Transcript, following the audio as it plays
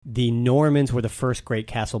The Normans were the first great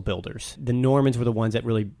castle builders. The Normans were the ones that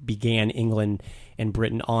really began England and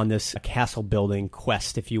Britain on this castle building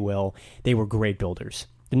quest, if you will. They were great builders.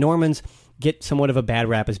 The Normans get somewhat of a bad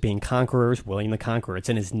rap as being conquerors, William the Conqueror. It's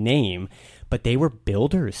in his name, but they were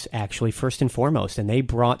builders, actually, first and foremost, and they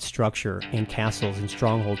brought structure and castles and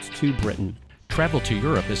strongholds to Britain. Travel to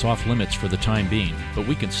Europe is off limits for the time being, but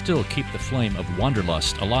we can still keep the flame of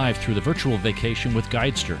wanderlust alive through the virtual vacation with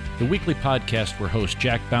Guidester, the weekly podcast where host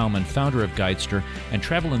Jack Bauman, founder of Guidester, and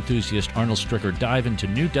travel enthusiast Arnold Stricker dive into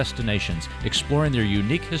new destinations, exploring their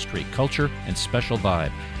unique history, culture, and special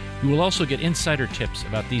vibe. You will also get insider tips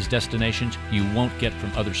about these destinations you won't get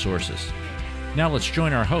from other sources. Now let's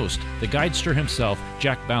join our host, the Guidester himself,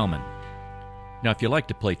 Jack Bauman. Now, if you like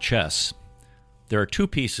to play chess, there are two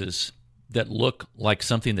pieces that look like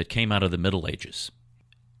something that came out of the Middle Ages.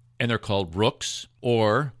 And they're called rooks,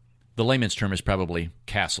 or the layman's term is probably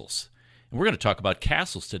castles. And we're going to talk about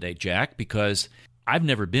castles today, Jack, because I've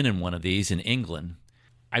never been in one of these in England.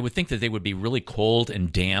 I would think that they would be really cold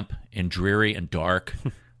and damp and dreary and dark.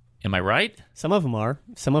 Am I right? Some of them are.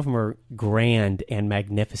 Some of them are grand and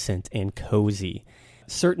magnificent and cozy.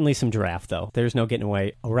 Certainly some giraffe, though. There's no getting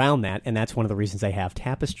away around that, and that's one of the reasons they have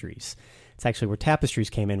tapestries. It's actually where tapestries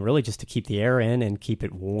came in, really just to keep the air in and keep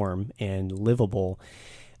it warm and livable.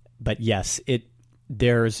 But yes,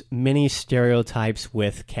 there's many stereotypes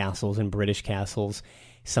with castles and British castles.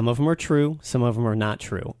 Some of them are true, some of them are not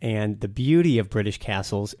true. And the beauty of British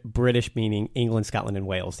castles, British meaning England, Scotland, and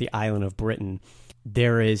Wales, the island of Britain,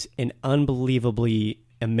 there is an unbelievably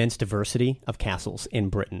immense diversity of castles in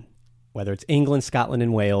Britain. Whether it's England, Scotland,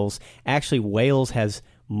 and Wales, actually Wales has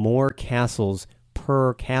more castles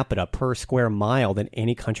per capita, per square mile than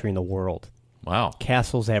any country in the world. Wow.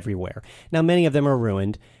 Castles everywhere. Now, many of them are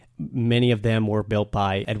ruined. Many of them were built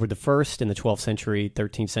by Edward I in the 12th century,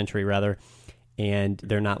 13th century rather, and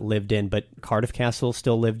they're not lived in, but Cardiff Castle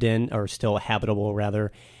still lived in, or still habitable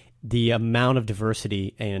rather. The amount of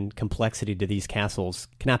diversity and complexity to these castles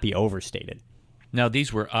cannot be overstated. Now,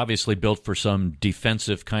 these were obviously built for some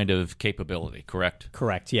defensive kind of capability, correct?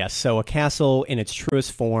 Correct, yes. So a castle in its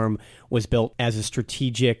truest form was built as a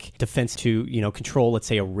strategic defense to, control, let's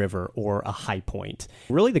say, a river or a high point.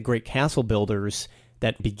 Really, the great castle builders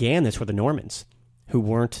that began this were the Normans, who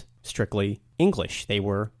weren't strictly English. They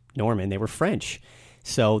were Norman, they were French.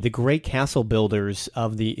 So the great castle builders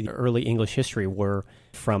of the early English history were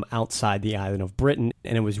from outside the island of Britain,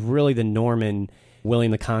 and it was really the Norman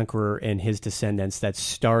William the Conqueror and his descendants that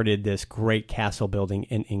started this great castle building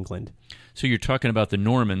in England. So you're talking about the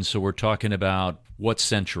Normans, so we're talking about what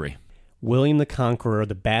century? William the Conqueror,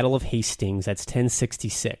 the Battle of Hastings, that's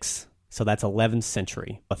 1066. So that's 11th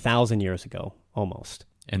century, 1,000 years ago, almost.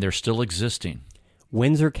 And they're still existing.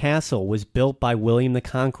 Windsor Castle was built by William the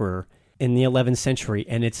Conqueror in the 11th century,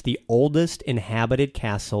 and it's the oldest inhabited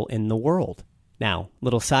castle in the world. Now,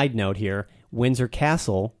 little side note here, Windsor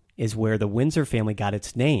Castle is where the Windsor family got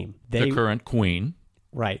its name. The current queen.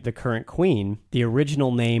 Right, the current queen. The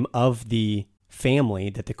original name of the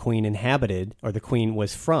family that the queen inhabited, or the queen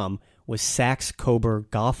was from, was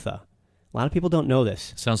Saxe-Coburg-Gotha. A lot of people don't know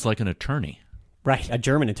this. Sounds like an attorney. Right, a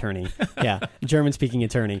German attorney. Yeah, a German-speaking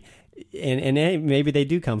attorney. And maybe they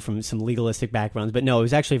do come from some legalistic backgrounds, but no, it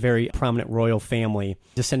was actually a very prominent royal family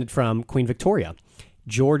descended from Queen Victoria.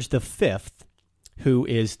 George V, who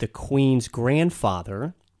is the queen's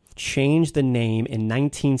grandfather, changed the name in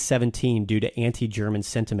 1917 due to anti-German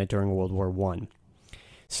sentiment during World War I.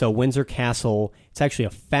 So Windsor Castle, it's actually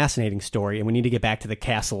a fascinating story, and we need to get back to the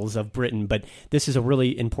castles of Britain, but this is a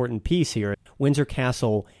really important piece here. Windsor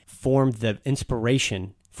Castle formed the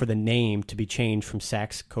inspiration for the name to be changed from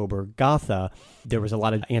Saxe-Coburg-Gotha. There was a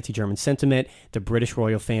lot of anti-German sentiment. The British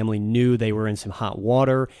royal family knew they were in some hot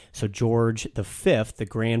water, so George V, the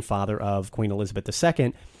grandfather of Queen Elizabeth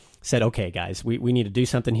II, said, okay, guys, we need to do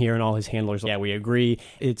something here, and all his handlers, yeah, we agree.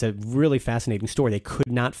 It's a really fascinating story. They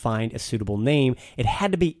could not find a suitable name. It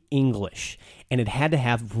had to be English, and it had to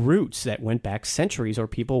have roots that went back centuries or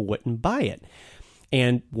people wouldn't buy it.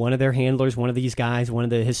 And one of their handlers, one of these guys, one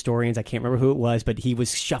of the historians, I can't remember who it was, but he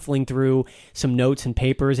was shuffling through some notes and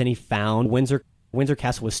papers, and he found Windsor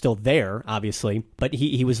Castle was still there, obviously, but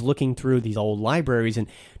he was looking through these old libraries and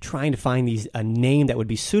trying to find a name that would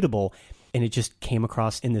be suitable. And it just came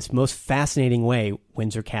across in this most fascinating way,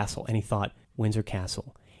 Windsor Castle. And he thought, Windsor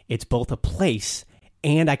Castle, it's both a place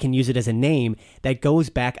and I can use it as a name that goes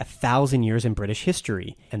back 1,000 years in British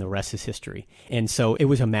history. And the rest is history. And so it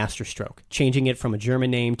was a masterstroke, changing it from a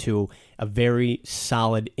German name to a very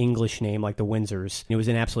solid English name like the Windsors. It was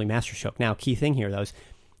an absolute masterstroke. Now, key thing here, though, is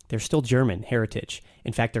they're still German heritage.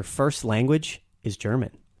 In fact, their first language is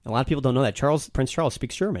German. A lot of people don't know that. Prince Charles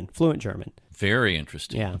speaks German, fluent German. Very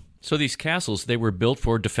interesting. Yeah. So these castles, they were built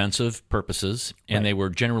for defensive purposes, and They were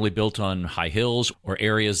generally built on high hills or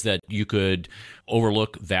areas that you could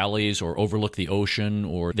overlook valleys or overlook the ocean,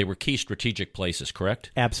 or they were key strategic places,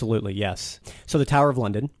 correct? Absolutely, yes. So the Tower of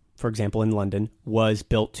London, for example, in London, was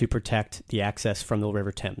built to protect the access from the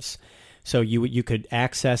River Thames. So you could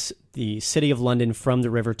access the city of London from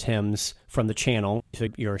the River Thames, from the Channel. So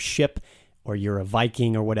you're a ship or you're a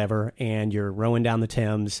Viking or whatever, and you're rowing down the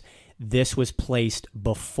Thames. This was placed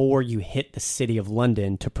before you hit the city of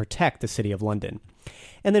London to protect the city of London.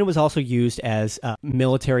 And then it was also used as a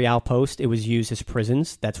military outpost. It was used as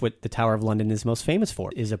prisons. That's what the Tower of London is most famous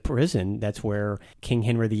for, is a prison. That's where King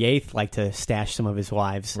Henry VIII liked to stash some of his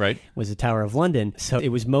wives, right, was the Tower of London. So it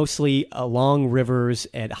was mostly along rivers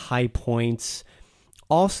at high points,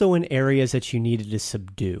 also in areas that you needed to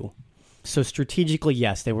subdue. So strategically,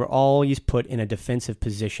 yes, they were always put in a defensive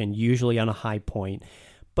position, usually on a high point,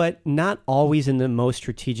 but not always in the most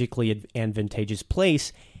strategically advantageous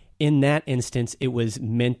place. In that instance, it was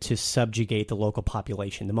meant to subjugate the local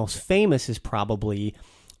population. The most famous is probably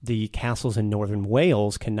the castles in northern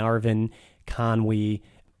Wales, Carnarvon, Conwy,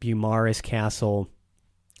 Beaumaris Castle,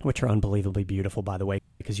 which are unbelievably beautiful, by the way,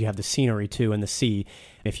 because you have the scenery, too, and the sea.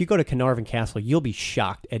 If you go to Carnarvon Castle, you'll be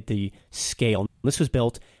shocked at the scale. This was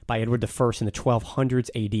built by Edward I in the 1200s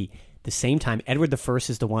AD. The same time, Edward I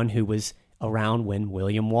is the one who was around when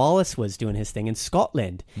William Wallace was doing his thing in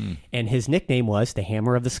Scotland. And his nickname was the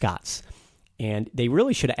Hammer of the Scots. And they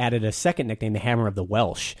really should have added a second nickname, the Hammer of the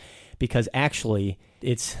Welsh, because actually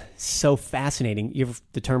it's so fascinating. You have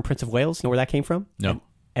the term Prince of Wales, know where that came from? No.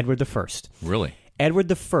 Edward I. Really?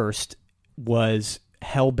 Edward I was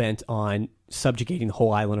hell-bent on subjugating the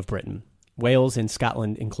whole island of Britain, Wales and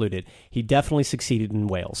Scotland included. He definitely succeeded in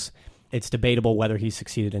Wales. It's debatable whether he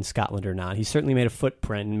succeeded in Scotland or not. He certainly made a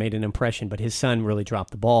footprint and made an impression, but his son really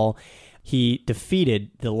dropped the ball. He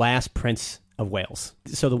defeated the last Prince of Wales.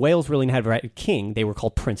 So the Wales really didn't have a king. They were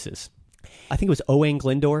called princes. I think it was Owain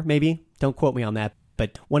Glyndwr, maybe. Don't quote me on that.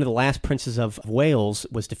 But one of the last princes of Wales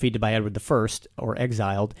was defeated by Edward I, or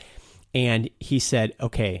exiled. And he said,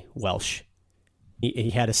 okay, Welsh. He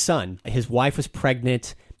had a son. His wife was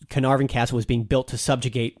pregnant. Carnarvon Castle was being built to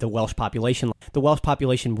subjugate the Welsh population. The Welsh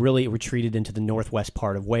population really retreated into the northwest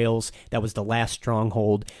part of Wales. That was the last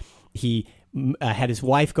stronghold. He had his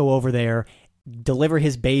wife go over there, deliver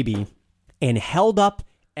his baby, and held up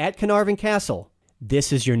at Carnarvon Castle,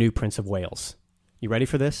 "This is your new Prince of Wales." You ready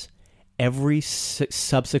for this? Every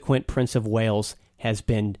subsequent Prince of Wales has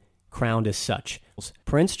been crowned as such.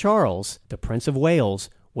 Prince Charles, the Prince of Wales,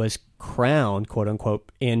 was crowned,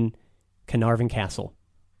 quote-unquote, in Carnarvon Castle.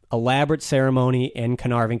 Elaborate ceremony in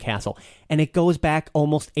Carnarvon Castle. And it goes back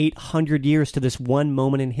almost 800 years to this one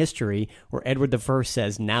moment in history where Edward I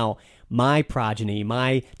says, now my progeny,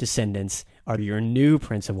 my descendants are your new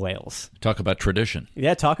Prince of Wales. Talk about tradition.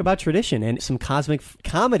 Yeah, talk about tradition and some cosmic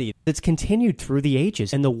comedy that's continued through the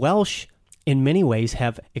ages. And the Welsh, in many ways,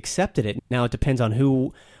 have accepted it. Now, it depends on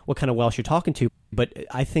what kind of Welsh you're talking to, but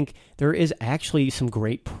I think there is actually some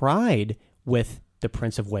great pride with the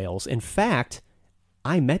Prince of Wales. In fact,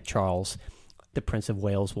 I met Charles, the Prince of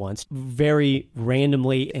Wales, once, very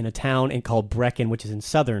randomly in a town called Brecon, which is in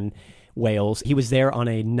southern Wales. He was there on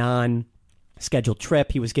a non-scheduled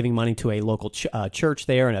trip. He was giving money to a local church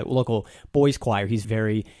there and a local boys' choir. He's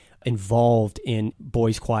very involved in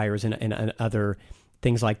boys' choirs and other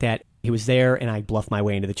things like that. He was there, and I bluffed my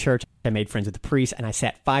way into the church. I made friends with the priest, and I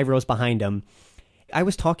sat 5 rows behind him. I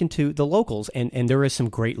was talking to the locals, and there is some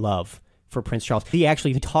great love for Prince Charles. He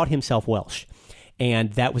actually taught himself Welsh.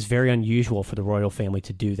 And that was very unusual for the royal family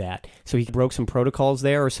to do that. So he broke some protocols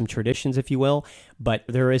there, or some traditions, if you will, but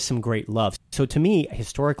there is some great love. So to me,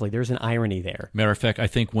 historically, there's an irony there. Matter of fact, I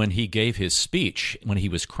think when he gave his speech, when he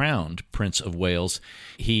was crowned Prince of Wales,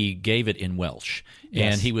 he gave it in Welsh.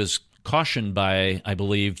 Yes. And he was cautioned by, I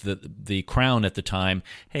believe, the Crown at the time,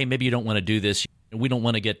 hey, maybe you don't want to do this. We don't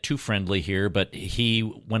want to get too friendly here, but he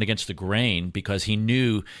went against the grain because he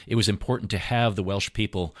knew it was important to have the Welsh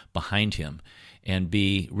people behind him and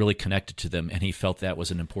be really connected to them, and he felt that was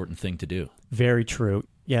an important thing to do. Very true.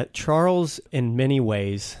 Yeah, Charles, in many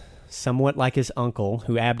ways, somewhat like his uncle,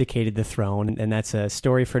 who abdicated the throne, and that's a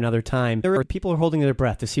story for another time. There are people who are holding their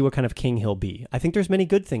breath to see what kind of king he'll be. I think there's many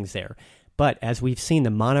good things there, but as we've seen, the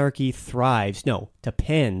monarchy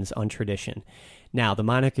depends on tradition. Now, the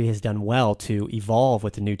monarchy has done well to evolve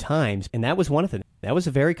with the new times, and that was one of them. That was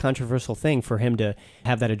a very controversial thing for him to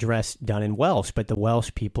have that address done in Welsh, but the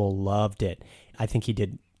Welsh people loved it. I think he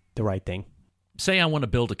did the right thing. Say I want to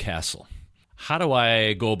build a castle. How do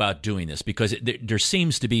I go about doing this? Because there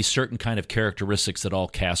seems to be certain kind of characteristics that all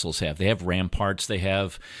castles have. They have ramparts, they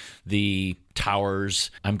have the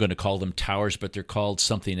towers. I'm going to call them towers, but they're called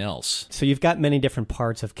something else. So you've got many different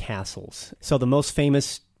parts of castles. So the most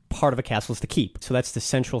famous part of a castle is the keep. So that's the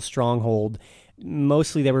central stronghold.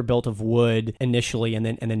 Mostly they were built of wood initially and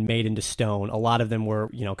then made into stone. A lot of them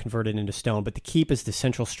were, converted into stone, but the keep is the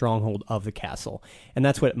central stronghold of the castle. And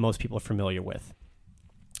that's what most people are familiar with.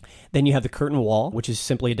 Then you have the curtain wall, which is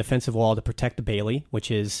simply a defensive wall to protect the bailey, which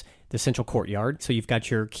is the central courtyard. So you've got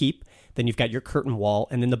your keep, then you've got your curtain wall,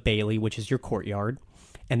 and then the bailey, which is your courtyard.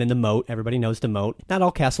 And then the moat. Everybody knows the moat. Not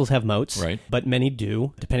all castles have moats, right, but many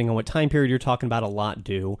do. Depending on what time period you're talking about, a lot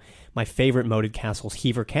do. My favorite moated castle is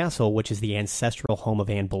Hever Castle, which is the ancestral home of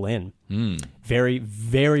Anne Boleyn. Very,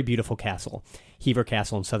 very beautiful castle. Hever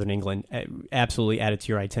Castle in southern England. Absolutely add it to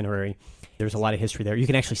your itinerary. There's a lot of history there. You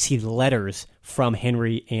can actually see letters from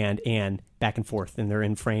Henry and Anne back and forth, and they're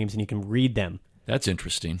in frames, and you can read them. That's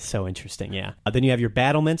interesting. So interesting, yeah. Then you have your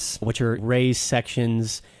battlements, which are raised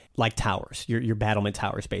sections like towers, your battlement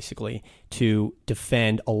towers, basically, to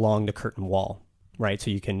defend along the curtain wall, right?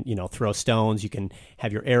 So you can, throw stones, you can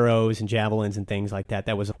have your arrows and javelins and things like that.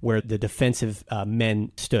 That was where the defensive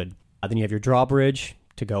men stood. Then you have your drawbridge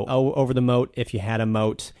to go over the moat, if you had a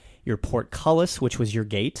moat. Your portcullis, which was your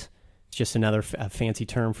gate. It's just another fancy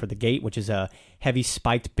term for the gate, which is a heavy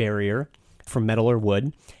spiked barrier from metal or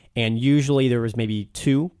wood. And usually there was maybe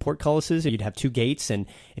 2 portcullises. You'd have 2 gates, and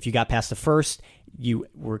if you got past the first, you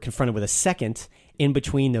were confronted with a second. In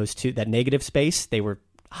between those two, that negative space, they were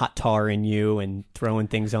hot tarring you and throwing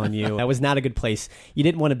things on you. That was not a good place. You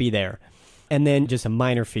didn't want to be there. And then just a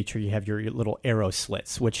minor feature, you have your little arrow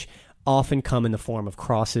slits, which often come in the form of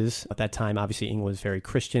crosses. At that time, obviously, England was very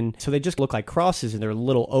Christian. So they just look like crosses, and they're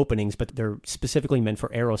little openings, but they're specifically meant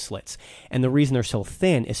for arrow slits. And the reason they're so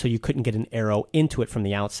thin is so you couldn't get an arrow into it from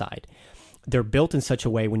the outside. They're built in such a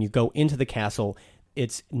way when you go into the castle,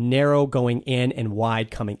 it's narrow going in and wide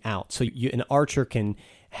coming out. So an archer can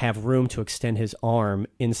have room to extend his arm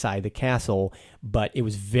inside the castle, but it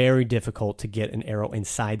was very difficult to get an arrow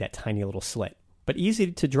inside that tiny little slit. But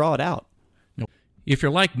easy to draw it out. If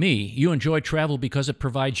you're like me, you enjoy travel because it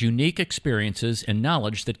provides unique experiences and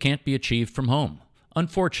knowledge that can't be achieved from home.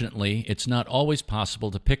 Unfortunately, it's not always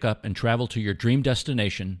possible to pick up and travel to your dream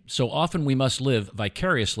destination, so often we must live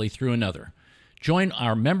vicariously through another. Join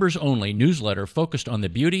our members-only newsletter focused on the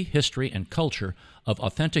beauty, history, and culture of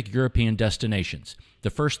authentic European destinations.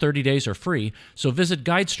 The first 30 days are free, so visit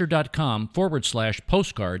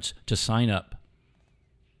guidester.com/postcards to sign up.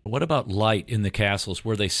 What about light in the castles?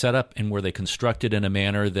 Were they set up and were they constructed in a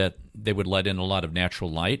manner that they would let in a lot of natural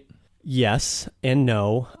light? Yes and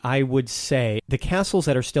no. I would say the castles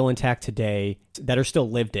that are still intact today, that are still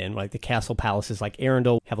lived in, like the castle palaces like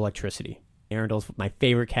Arundel, have electricity. Arundel's my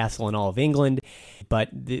favorite castle in all of England, but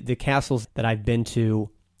the castles that I've been to,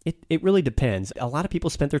 it really depends. A lot of people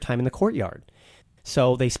spent their time in the courtyard,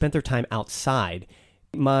 so they spent their time outside.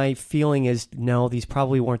 My feeling is, no, these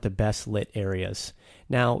probably weren't the best lit areas.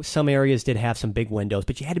 Now, some areas did have some big windows,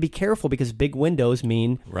 but you had to be careful because big windows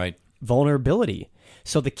mean vulnerability.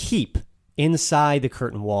 So the keep inside the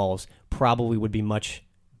curtain walls probably would be much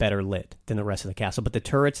better lit than the rest of the castle. But the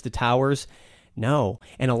turrets, the towers, no.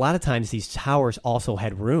 And a lot of times these towers also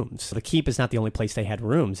had rooms. The keep is not the only place they had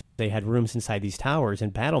rooms. They had rooms inside these towers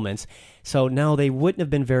and battlements. So no, they wouldn't have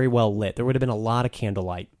been very well lit. There would have been a lot of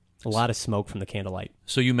candlelight. A lot of smoke from the candlelight.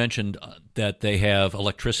 So you mentioned that they have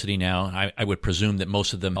electricity now. I would presume that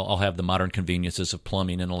most of them all have the modern conveniences of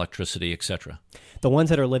plumbing and electricity, etc. The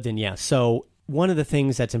ones that are lived in, yes. So one of the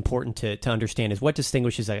things that's important to understand is what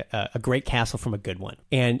distinguishes a great castle from a good one.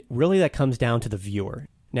 And really that comes down to the viewer.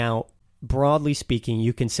 Now, broadly speaking,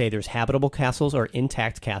 you can say there's habitable castles or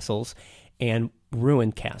intact castles and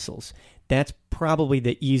ruined castles. That's probably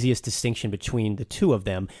the easiest distinction between the two of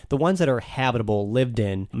them. The ones that are habitable, lived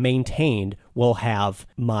in, maintained, will have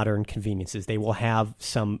modern conveniences. They will have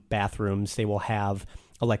some bathrooms. They will have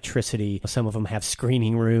electricity. Some of them have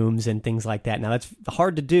screening rooms and things like that. Now, that's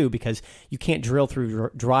hard to do because you can't drill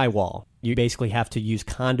through drywall. You basically have to use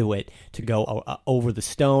conduit to go over the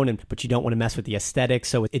stone, but you don't want to mess with the aesthetics.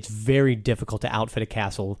 So it's very difficult to outfit a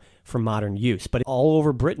castle for modern use. But all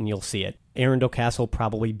over Britain, you'll see it. Arundel Castle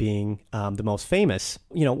probably being the most famous.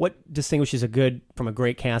 You know, what distinguishes a good from a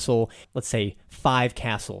great castle? Let's say 5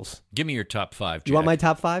 castles. Give me your top 5, Jack. You want my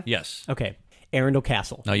top 5? Yes. Okay. Arundel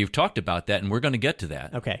Castle. Now, you've talked about that, and we're going to get to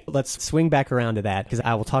that. Okay. Let's swing back around to that because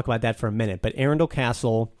I will talk about that for a minute. But Arundel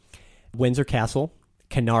Castle, Windsor Castle,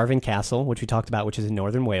 Carnarvon Castle, which we talked about, which is in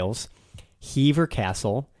northern Wales, Hever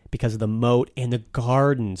Castle, because of the moat and the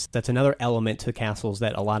gardens. That's another element to castles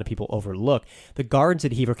that a lot of people overlook. The gardens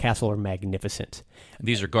at Hever Castle are magnificent.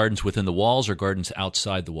 These are gardens within the walls or gardens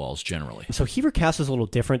outside the walls generally? So Hever Castle is a little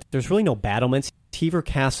different. There's really no battlements. Hever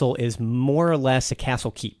Castle is more or less a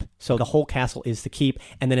castle keep. So the whole castle is the keep,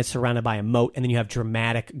 and then it's surrounded by a moat, and then you have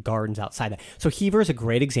dramatic gardens outside that. So Hever is a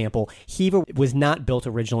great example. Hever was not built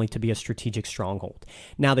originally to be a strategic stronghold.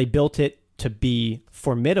 Now they built it to be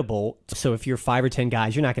formidable. So if you're 5 or 10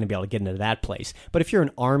 guys, you're not going to be able to get into that place. But if you're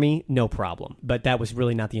an army, no problem. But that was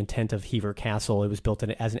really not the intent of Hever Castle. It was built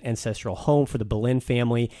as an ancestral home for the Boleyn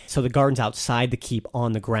family. So the gardens outside the keep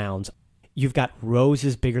on the grounds. You've got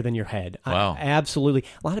roses bigger than your head. Wow. Absolutely.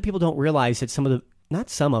 A lot of people don't realize that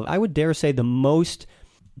I would dare say the most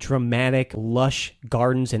dramatic, lush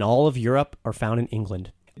gardens in all of Europe are found in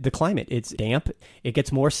England. The climate, it's damp. It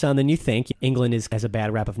gets more sun than you think. England has a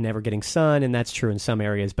bad rap of never getting sun, and that's true in some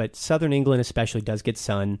areas. But southern England especially does get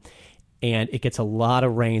sun, and it gets a lot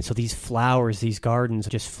of rain. So these flowers, these gardens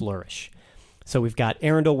just flourish. So we've got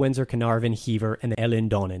Arundel, Windsor, Carnarvon, Hever, and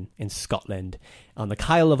Ellendonen in Scotland. On the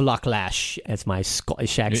Kyle of Lochlash, that's my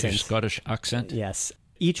Scottish accent. Your Scottish accent? Yes.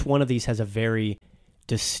 Each one of these has a very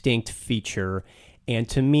distinct feature, and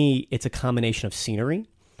to me, it's a combination of scenery,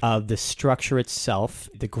 of the structure itself,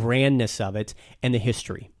 the grandness of it, and the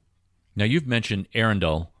history. Now, you've mentioned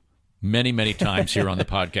Arundel many, many times here on the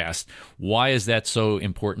podcast. Why is that so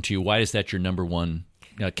important to you? Why is that your number one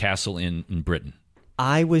castle in Britain?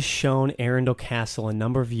 I was shown Arundel Castle a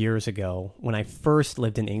number of years ago when I first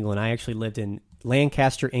lived in England. I actually lived in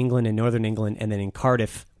Lancaster, England, and Northern England, and then in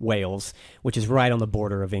Cardiff, Wales, which is right on the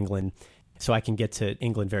border of England. So I can get to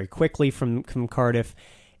England very quickly from Cardiff.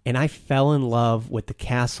 And I fell in love with the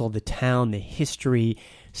castle, the town, the history.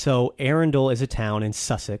 So Arundel is a town in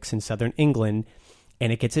Sussex in southern England,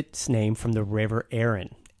 and it gets its name from the River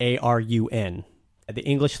Arun, A-R-U-N. The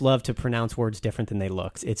English love to pronounce words different than they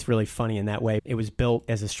look. It's really funny in that way. It was built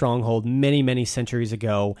as a stronghold many, many centuries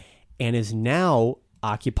ago and is now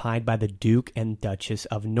occupied by the Duke and Duchess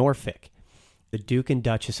of Norfolk. The Duke and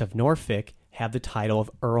Duchess of Norfolk have the title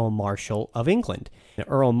of Earl Marshal of England. Now,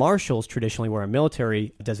 Earl Marshals traditionally were a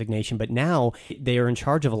military designation, but now they are in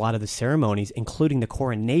charge of a lot of the ceremonies, including the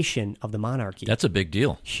coronation of the monarchy. That's a big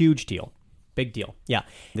deal. Huge deal. Big deal. Yeah.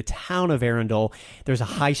 The town of Arundel, there's a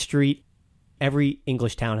high street. Every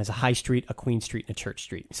English town has a high street, a Queen Street, and a Church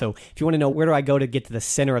Street. So if you want to know where do I go to get to the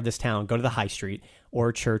center of this town, go to the high street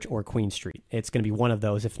or Church or Queen Street. It's going to be one of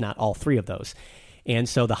those, if not all three of those. And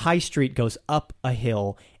so the high street goes up a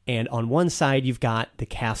hill, and on one side you've got the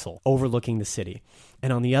castle overlooking the city.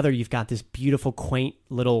 And on the other you've got this beautiful, quaint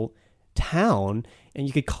little town, and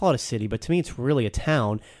you could call it a city, but to me it's really a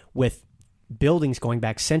town with buildings going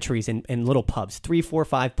back centuries and little pubs, 3, 4,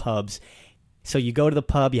 5 pubs. So you go to the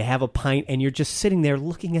pub, you have a pint, and you're just sitting there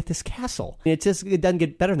looking at this castle. It doesn't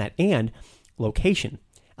get better than that. And location.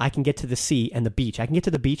 I can get to the sea and the beach. I can get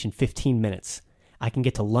to the beach in 15 minutes. I can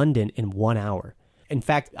get to London in 1 hour. In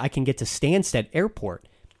fact, I can get to Stansted Airport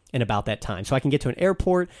in about that time. So I can get to an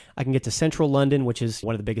airport, I can get to central London, which is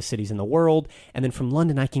one of the biggest cities in the world, and then from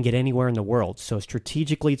London I can get anywhere in the world. So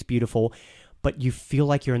strategically it's beautiful, but you feel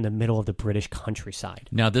like you're in the middle of the British countryside.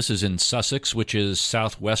 Now, this is in Sussex, which is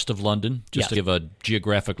southwest of London, just to give a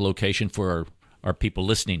geographic location for our people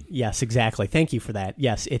listening. Yes, exactly. Thank you for that.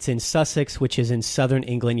 Yes, it's in Sussex, which is in southern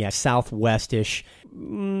England, southwest-ish,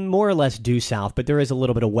 more or less due south, but there is a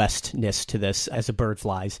little bit of westness to this as a bird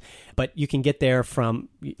flies. But you can get there from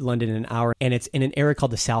London in an hour, and it's in an area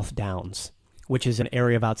called the South Downs, which is an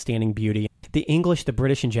area of outstanding beauty. The English, the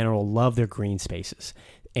British in general, love their green spaces.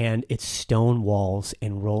 And it's stone walls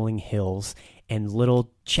and rolling hills and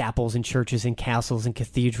little chapels and churches and castles and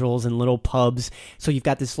cathedrals and little pubs. So you've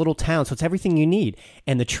got this little town. So it's everything you need.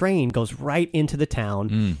 And the train goes right into the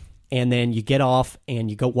town. And then you get off and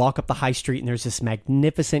you go walk up the high street, and there's this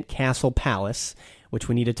magnificent castle palace, which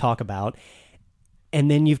we need to talk about. And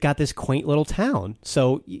then you've got this quaint little town.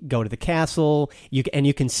 So you go to the castle, you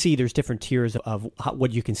can see there's different tiers of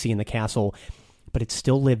what you can see in the castle. But it's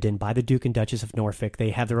still lived in by the Duke and Duchess of Norfolk. They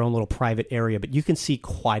have their own little private area, but you can see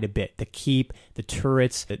quite a bit. The keep, the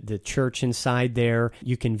turrets, the church inside there.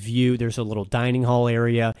 You can view, there's a little dining hall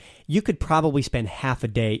area. You could probably spend half a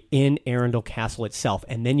day in Arundel Castle itself,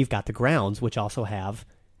 and then you've got the grounds, which also have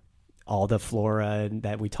all the flora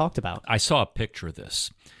that we talked about. I saw a picture of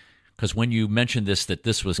this, because when you mentioned that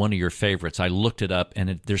this was one of your favorites, I looked it up,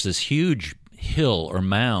 and there's this huge hill or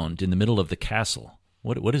mound in the middle of the castle.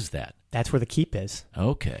 What is that? That's where the keep is.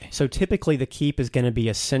 Okay. So typically the keep is going to be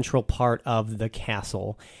a central part of the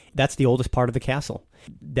castle. That's the oldest part of the castle.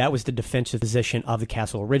 That was the defensive position of the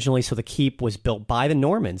castle originally. So the keep was built by the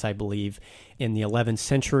Normans, I believe, in the 11th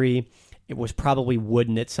century. It was probably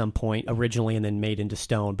wooden at some point originally and then made into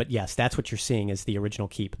stone. But yes, that's what you're seeing is the original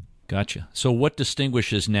keep. Gotcha. So what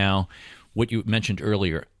distinguishes now what you mentioned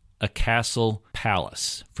earlier, a castle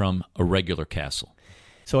palace from a regular castle?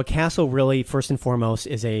 So a castle really, first and foremost,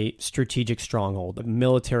 is a strategic stronghold, a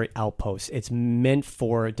military outpost. It's meant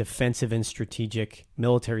for defensive and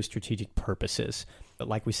military strategic purposes. But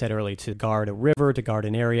like we said earlier, to guard a river, to guard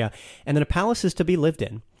an area. And then a palace is to be lived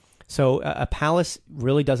in. So a palace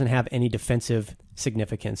really doesn't have any defensive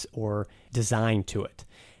significance or design to it.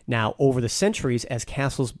 Now, over the centuries, as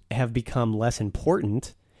castles have become less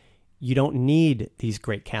important, you don't need these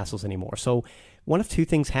great castles anymore. So one of two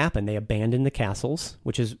things happen. They abandon the castles,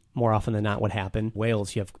 which is more often than not what happened.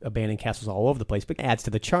 Wales, you have abandoned castles all over the place, but it adds to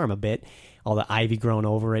the charm a bit, all the ivy grown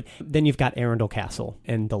over it. Then you've got Arundel Castle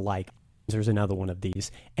and the like. There's another one of these.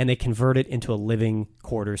 And they convert it into a living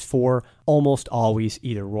quarters for almost always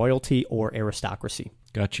either royalty or aristocracy.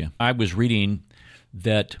 Gotcha. I was reading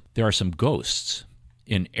that there are some ghosts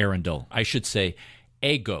in Arundel. I should say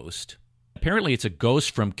a ghost. Apparently it's a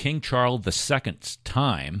ghost from King Charles II's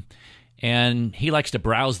time, and he likes to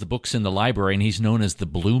browse the books in the library, and he's known as the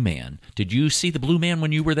Blue Man. Did you see the Blue Man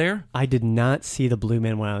when you were there? I did not see the Blue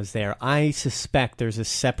Man when I was there. I suspect there's a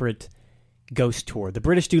separate ghost tour. The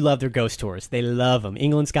British do love their ghost tours. They love them.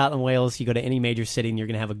 England, Scotland, Wales, you go to any major city and you're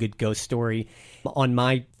going to have a good ghost story. On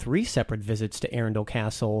my 3 separate visits to Arundel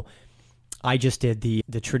Castle, I just did the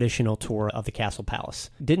traditional tour of the Castle Palace.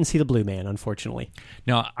 Didn't see the Blue Man, unfortunately.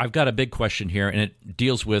 Now, I've got a big question here, and it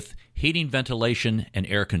deals with heating, ventilation, and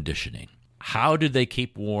air conditioning. How do they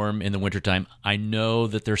keep warm in the wintertime? I know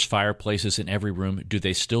that there's fireplaces in every room. Do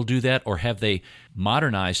they still do that, or have they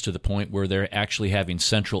modernized to the point where they're actually having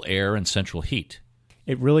central air and central heat?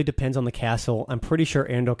 It really depends on the castle. I'm pretty sure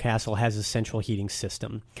Arundel Castle has a central heating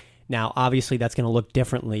system. Now, obviously, that's going to look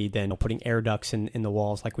differently than putting air ducts in the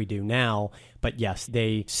walls like we do now. But yes,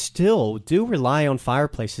 they still do rely on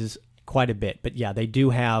fireplaces quite a bit. But yeah, they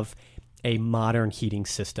do have a modern heating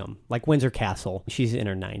system, like Windsor Castle. She's in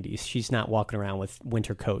her 90s. She's not walking around with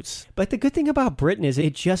winter coats. But the good thing about Britain is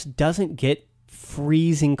it just doesn't get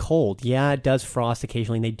freezing cold. Yeah, it does frost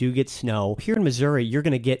occasionally, and they do get snow. Here in Missouri, you're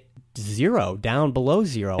going to get 0, down below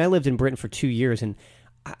 0. I lived in Britain for 2 years, and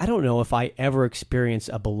I don't know if I ever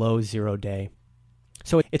experienced a below 0 day.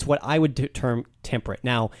 So it's what I would term temperate.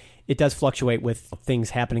 Now, it does fluctuate with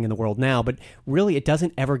things happening in the world now, but really it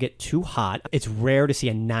doesn't ever get too hot. It's rare to see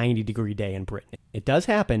a 90-degree day in Britain. It does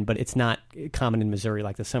happen, but it's not common in Missouri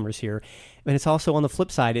like the summers here. And it's also on the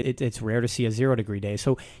flip side, it's rare to see a 0-degree day.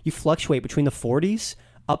 So you fluctuate between the 40s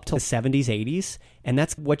up to the 70s, 80s, and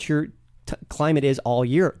that's what your climate is all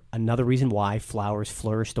year. Another reason why flowers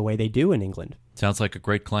flourish the way they do in England. Sounds like a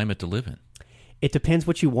great climate to live in. It depends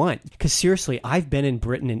what you want. Because seriously, I've been in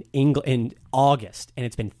Britain in August, and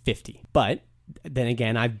it's been 50. But then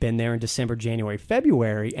again, I've been there in December, January,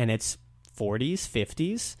 February, and it's 40s,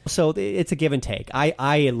 50s. So it's a give and take.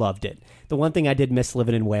 I loved it. The one thing I did miss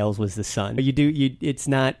living in Wales was the sun. It's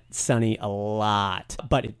not sunny a lot,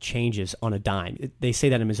 but it changes on a dime. They say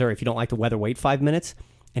that in Missouri. If you don't like the weather, wait 5 minutes.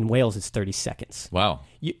 In Wales, it's 30 seconds. Wow.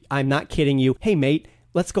 I'm not kidding you. Hey, mate,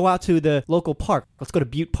 let's go out to the local park. Let's go to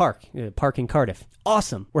Butte Park, park in Cardiff.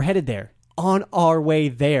 Awesome. We're headed there. On our way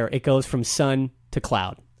there, it goes from sun to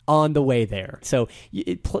cloud. On the way there. So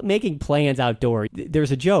making plans outdoor,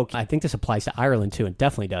 there's a joke. I think this applies to Ireland, too, and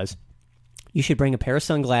definitely does. You should bring a pair of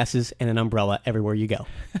sunglasses and an umbrella everywhere you go.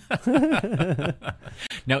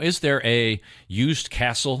 Now, is there a used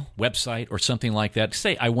castle website or something like that?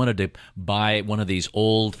 Say I wanted to buy one of these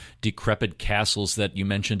old, decrepit castles that you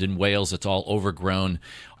mentioned in Wales that's all overgrown.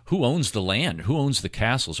 Who owns the land? Who owns the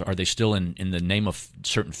castles? Are they still in the name of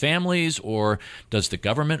certain families, or does the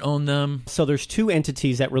government own them? So there's 2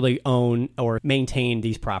 entities that really own or maintain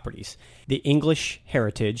these properties: the English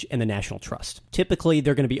Heritage and the National Trust. Typically,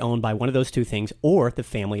 they're going to be owned by one of those 2 things or the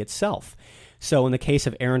family itself. So in the case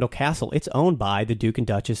of Arundel Castle, it's owned by the Duke and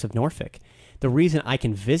Duchess of Norfolk. The reason I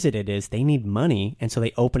can visit it is they need money, and so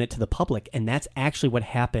they open it to the public, and that's actually what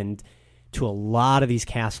happened to a lot of these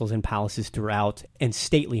castles and palaces throughout, and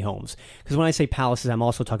stately homes. Because when I say palaces, I'm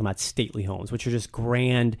also talking about stately homes, which are just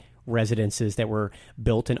grand residences that were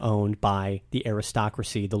built and owned by the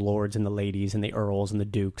aristocracy, the lords and the ladies and the earls and the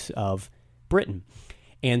dukes of Britain.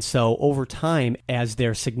 And so over time, as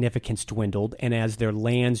their significance dwindled and as their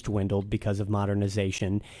lands dwindled because of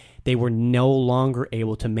modernization, they were no longer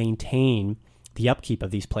able to maintain the upkeep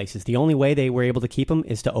of these places. The only way they were able to keep them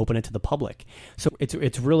is to open it to the public. So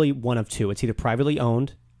it's really one of 2. It's either privately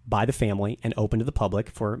owned by the family and open to the public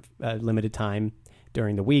for a limited time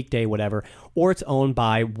during the weekday, whatever, or it's owned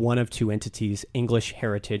by one of two entities, English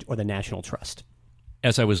Heritage or the National Trust.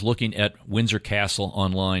 As I was looking at Windsor Castle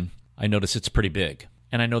online, I noticed it's pretty big.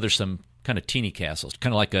 And I know there's some kind of teeny castles,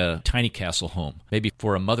 kind of like a tiny castle home, maybe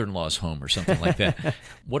for a mother-in-law's home or something like that.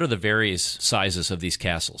 What are the various sizes of these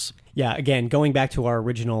castles? Yeah, again, going back to our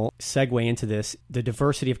original segue into this, the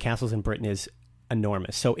diversity of castles in Britain is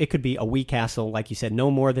enormous. So it could be a wee castle, like you said,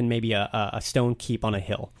 no more than maybe a stone keep on a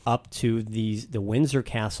hill, up to the Windsor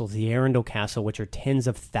castles, the Arundel Castle, which are tens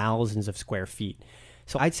of thousands of square feet.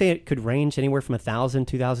 So I'd say it could range anywhere from 1,000,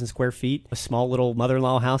 2,000 square feet, a small little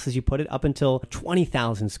mother-in-law house, as you put it, up until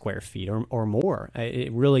 20,000 square feet or more.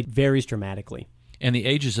 It really varies dramatically. And the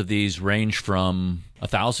ages of these range from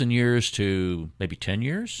 1,000 years to maybe 10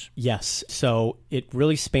 years? Yes. So it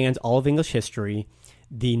really spans all of English history.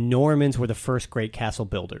 The Normans were the first great castle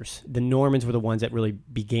builders. The Normans were the ones that really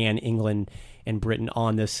began England and Britain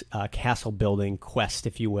on this castle building quest,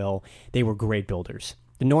 if you will. They were great builders.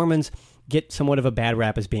 The Normans get somewhat of a bad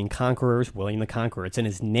rap as being conquerors, William the Conqueror. It's in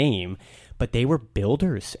his name, but they were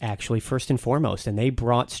builders, actually, first and foremost, and they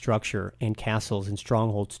brought structure and castles and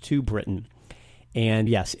strongholds to Britain. And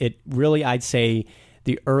yes, it really, I'd say,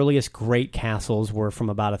 the earliest great castles were from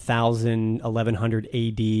about 1,000, 1100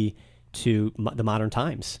 AD to the modern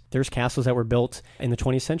times. There's castles that were built in the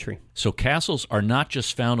 20th century. So castles are not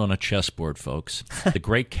just found on a chessboard, folks. The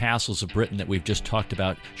great castles of Britain that we've just talked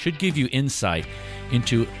about should give you insight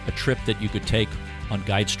into a trip that you could take on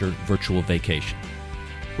Guidester Virtual Vacation.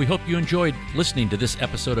 We hope you enjoyed listening to this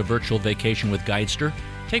episode of Virtual Vacation with Guidester.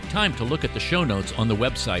 Take time to look at the show notes on the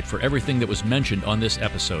website for everything that was mentioned on this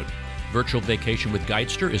episode. Virtual Vacation with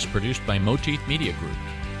Guidester is produced by Motif Media Group.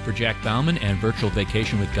 For Jack Bauman and Virtual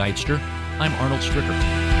Vacation with Guidester, I'm Arnold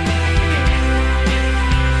Stricker.